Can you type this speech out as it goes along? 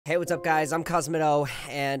Hey, what's up guys? I'm Cosmitto,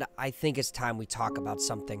 and I think it's time we talk about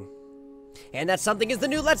something. And that something is the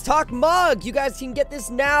new Let's Talk mug! You guys can get this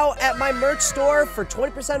now at my merch store for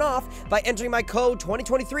 20% off by entering my code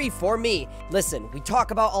 2023 for me. Listen, we talk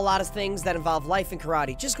about a lot of things that involve life and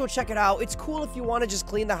karate. Just go check it out. It's cool if you want to just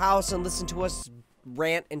clean the house and listen to us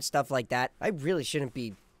rant and stuff like that. I really shouldn't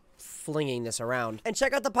be flinging this around. And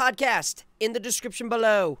check out the podcast in the description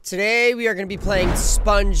below. Today we are going to be playing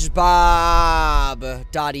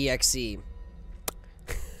Spongebob.Exe.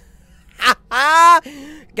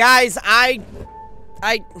 Guys,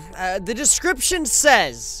 the description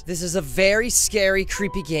says this is a very scary,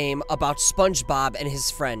 creepy game about SpongeBob and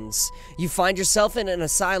his friends. You find yourself in an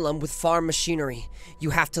asylum with farm machinery.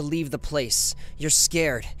 You have to leave the place. You're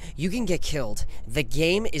scared. You can get killed. The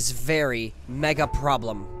game is very mega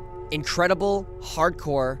problem. Incredible,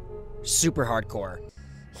 hardcore, super hardcore.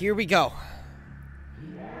 Here we go.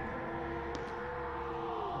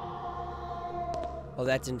 Oh,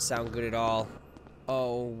 that didn't sound good at all.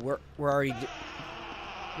 Oh, we're already...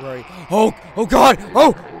 Oh God!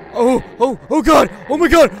 Oh God! Oh my God! Oh my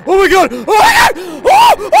God! Oh my God!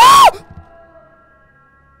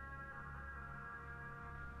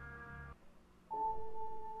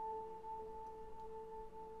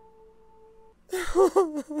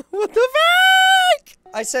 What the fuck?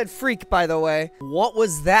 I said freak, by the way. What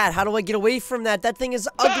was that? How do I get away from that? That thing is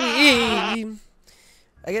ugly.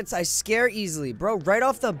 I guess I scare easily, bro. Right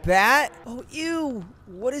off the bat. Oh, ew.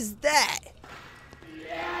 What is that?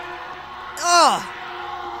 Oh.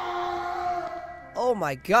 Oh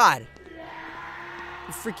my God.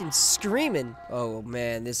 You're freaking screaming. Oh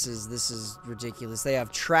man, this is ridiculous. They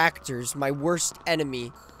have tractors, my worst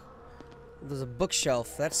enemy. There's a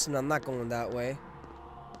bookshelf. I'm not going that way.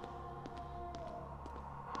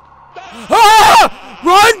 Ah!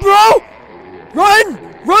 Run, bro! Run!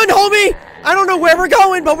 Run, homie! I don't know where we're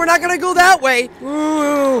going, but we're not gonna go that way.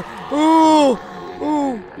 Ooh, ooh,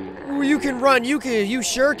 ooh, ooh! You can run. You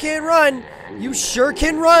sure can run. You sure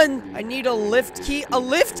can run. I need a lift key. A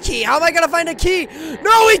lift key? How am I gonna find a key?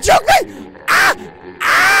 No, he choked me! Ah!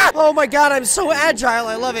 Ah! Oh my God, I'm so agile.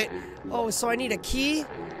 I love it. Oh, so I need a key.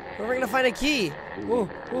 Where are we gonna find a key? Oh,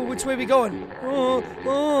 oh, which way are we going? Oh,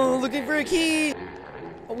 oh, looking for a key.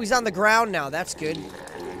 Oh, he's on the ground now. That's good.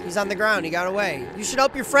 He's on the ground. He got away. You should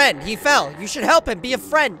help your friend. He fell. You should help him. Be a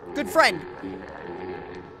friend. Good friend.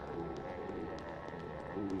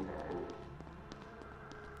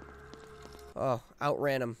 Oh,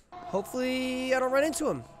 outran him. Hopefully, I don't run into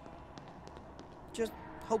him. Just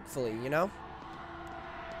hopefully, you know?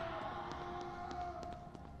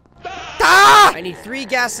 I need 3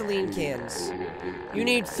 gasoline cans. You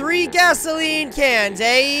need 3 gasoline cans,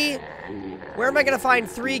 eh? Where am I gonna find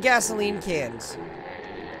 3 gasoline cans?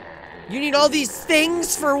 You need all these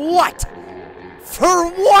things for what? For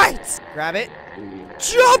what? Grab it.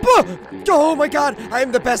 Jump! Oh my God, I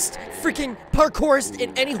am the best freaking parkourist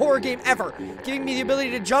in any horror game ever. Giving me the ability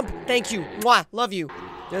to jump, thank you. Mwah, love you.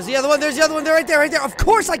 There's the other one, there's the other one, they're right there, right there. Of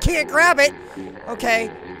course I can't grab it. Okay.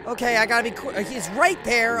 Okay, I gotta be quick. He's right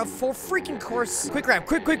there, of full freaking course. Quick grab,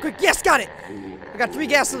 quick, quick, quick. Yes, got it. I got 3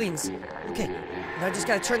 gasolines. Okay, now I just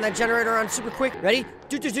gotta turn that generator on super quick. Ready?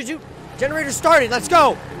 Do. Generator started, let's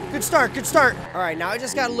go. Good start, good start. All right, now I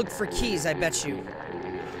just gotta look for keys, I bet you.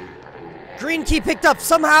 Green key picked up.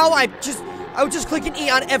 Somehow, I was just clicking E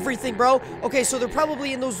on everything, bro. Okay, so they're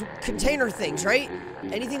probably in those container things, right?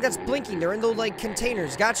 Anything that's blinking, they're in those, like,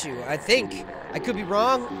 containers. Got you, I think. I could be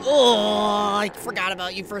wrong. Oh, I forgot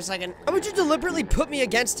about you for a second. Why would you deliberately put me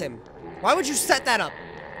against him? Why would you set that up?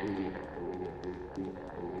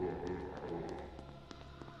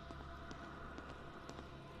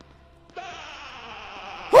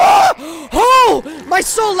 Oh! My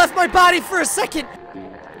soul left my body for a second.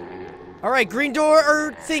 All right, green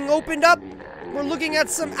door thing opened up. We're looking at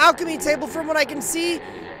some alchemy table from what I can see.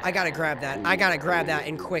 I gotta grab that. I gotta grab that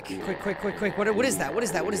and quick. Quick. What is that? What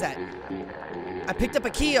is that? What is that? I picked up a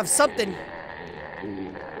key of something.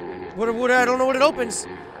 What I don't know what it opens.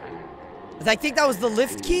 I think that was the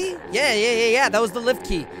lift key? Yeah. That was the lift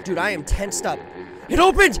key. Dude, I am tensed up. It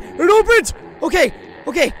opened! It opened! Okay.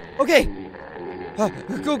 Go.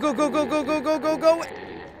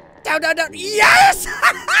 Down. Yes!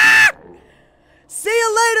 See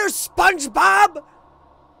you later, SpongeBob!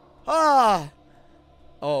 Ah.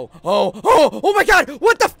 Oh my God!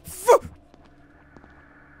 What the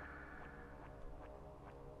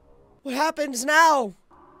What happens now?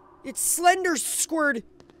 It's Slender Squid.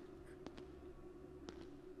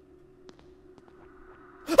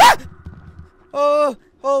 Ah!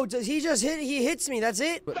 Oh, does he just hit? He hits me. That's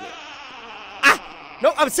it. Ah!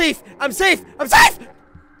 No, I'm safe. I'm safe. I'm safe.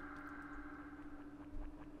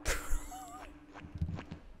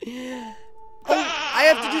 Oh, I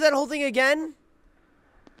have to do that whole thing again?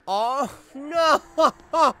 Oh, no!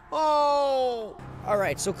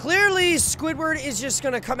 Alright, so clearly Squidward is just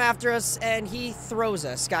gonna come after us and he throws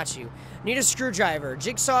us. Got you. Need a screwdriver.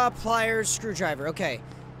 Jigsaw, pliers, screwdriver. Okay.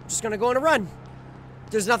 Just gonna go on a run.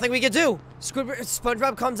 There's nothing we can do.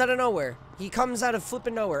 SpongeBob comes out of nowhere. He comes out of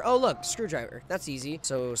flipping nowhere. Oh, look, screwdriver. That's easy.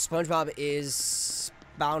 So SpongeBob is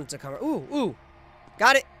bound to come. Ooh.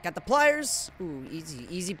 Got it. Got the pliers. Ooh,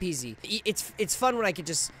 easy peasy. It's fun when I could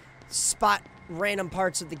just spot random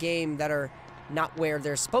parts of the game that are not where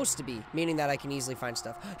they're supposed to be, meaning that I can easily find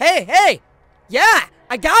stuff. Hey! Yeah,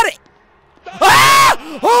 I got it.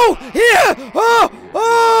 Ah! Oh, here!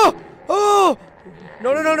 Oh!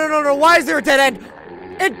 No! Why is there a dead end?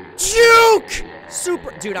 And juke!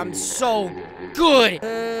 Super, dude, I'm so good.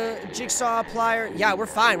 Jigsaw, plier. Yeah, we're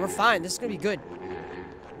fine. This is gonna be good.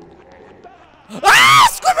 Ah!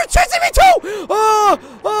 Squidward chasing me too!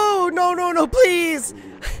 Oh, no, please.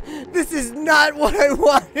 This is not what I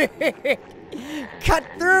wanted. Cut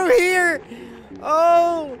through here.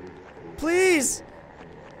 Oh, please,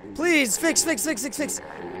 fix.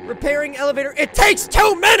 Repairing elevator. It takes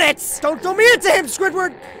 2 minutes. Don't throw me into him,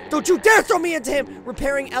 Squidward. Don't you dare throw me into him.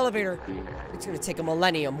 Repairing elevator. It's gonna take a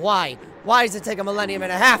millennium. Why? Why does it take a millennium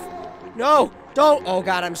and a half? No, don't. Oh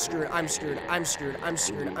God, I'm screwed. I'm screwed. Oh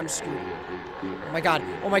my God.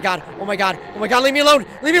 Leave me alone.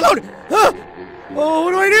 Huh? Oh,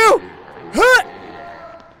 what do I do? Huh?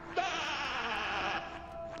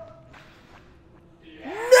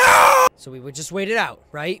 No! So we would just wait it out,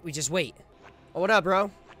 right? We just wait. Oh, what up,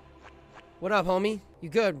 bro? What up, homie? You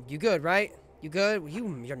good, right? You good?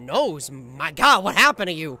 Your nose. My God, what happened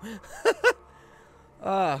to you?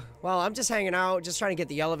 Well, I'm just hanging out, just trying to get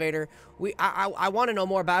the elevator. I want to know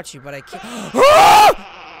more about you, but I can't. Oh!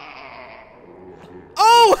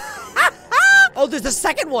 Oh, there's a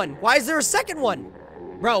second one. Why is there a second one?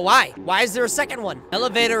 Bro, why? Why is there a second one?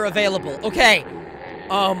 Elevator available. Okay.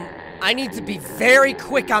 I need to be very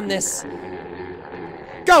quick on this.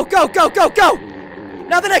 Go!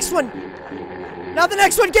 Now the next one.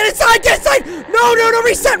 Get inside! No,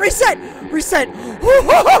 reset.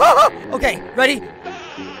 Okay, ready?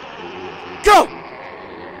 Go!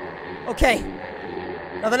 Okay.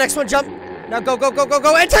 Now the next one, jump. Now go.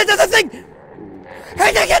 Enter into the thing!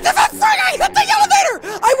 Hey, get the thing! I hit the elevator!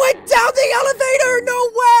 I went down the elevator! No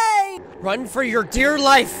way! Run for your dear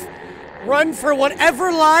life. Run for whatever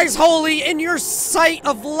lies holy in your sight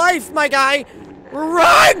of life, my guy.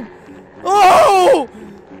 Run! Oh!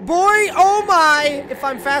 Boy, oh my! If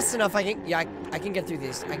I'm fast enough, I can get through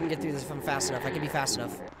this. I can get through this if I'm fast enough. I can be fast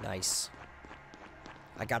enough. Nice.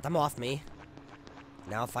 I got them off me.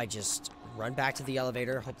 Now if I just run back to the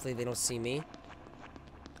elevator, hopefully they don't see me.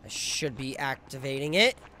 I should be activating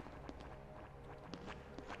it.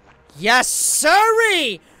 Yes,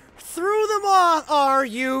 sirree! Threw them off. Are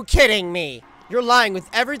you kidding me? You're lying. With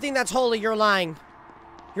everything that's holy, you're lying.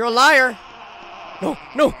 You're a liar.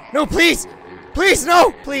 No, please. Please,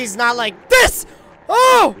 no. Please, not like this.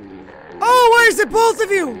 Oh, why is it both of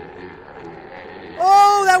you?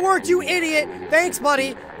 Oh, that worked, you idiot. Thanks,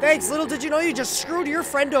 buddy. Thanks. Little did you know you just screwed your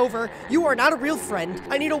friend over. You are not a real friend.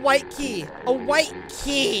 I need a white key. A white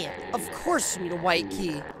key. Of course you need a white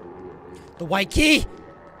key. The white key.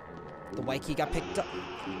 The white key got picked up.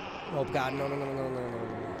 Oh, God. No.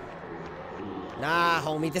 Nah,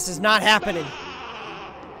 homie. This is not happening.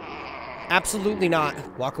 Absolutely not.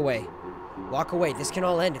 Walk away. Walk away. This can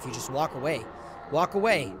all end if you just walk away. Walk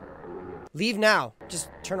away. Leave now. Just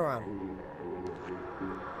turn around.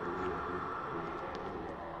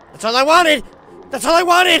 That's all I wanted! That's all I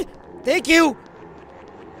wanted! Thank you!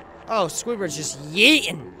 Oh, Squidward's just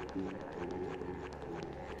yeeting.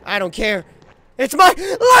 I don't care. It's my—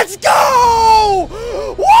 Let's go!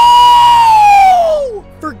 Woo!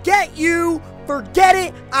 Forget you. Forget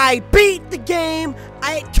it. I beat the game.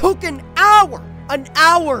 It took an hour. An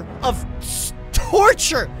hour of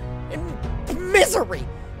torture and misery.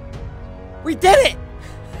 We did it.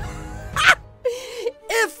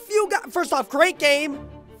 If you got— First off, great game.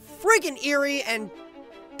 Friggin' eerie and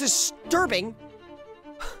disturbing.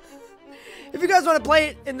 If you guys want to play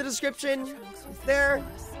it, in the description there.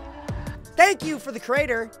 Thank you for the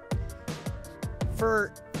creator.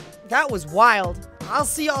 That was wild. I'll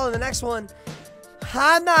see y'all in the next one.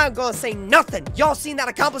 I'm not gonna say nothing. Y'all seen that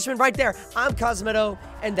accomplishment right there. I'm Cosmitto,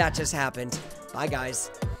 and that just happened. Bye,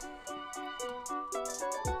 guys.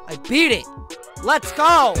 I beat it. Let's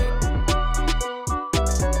go.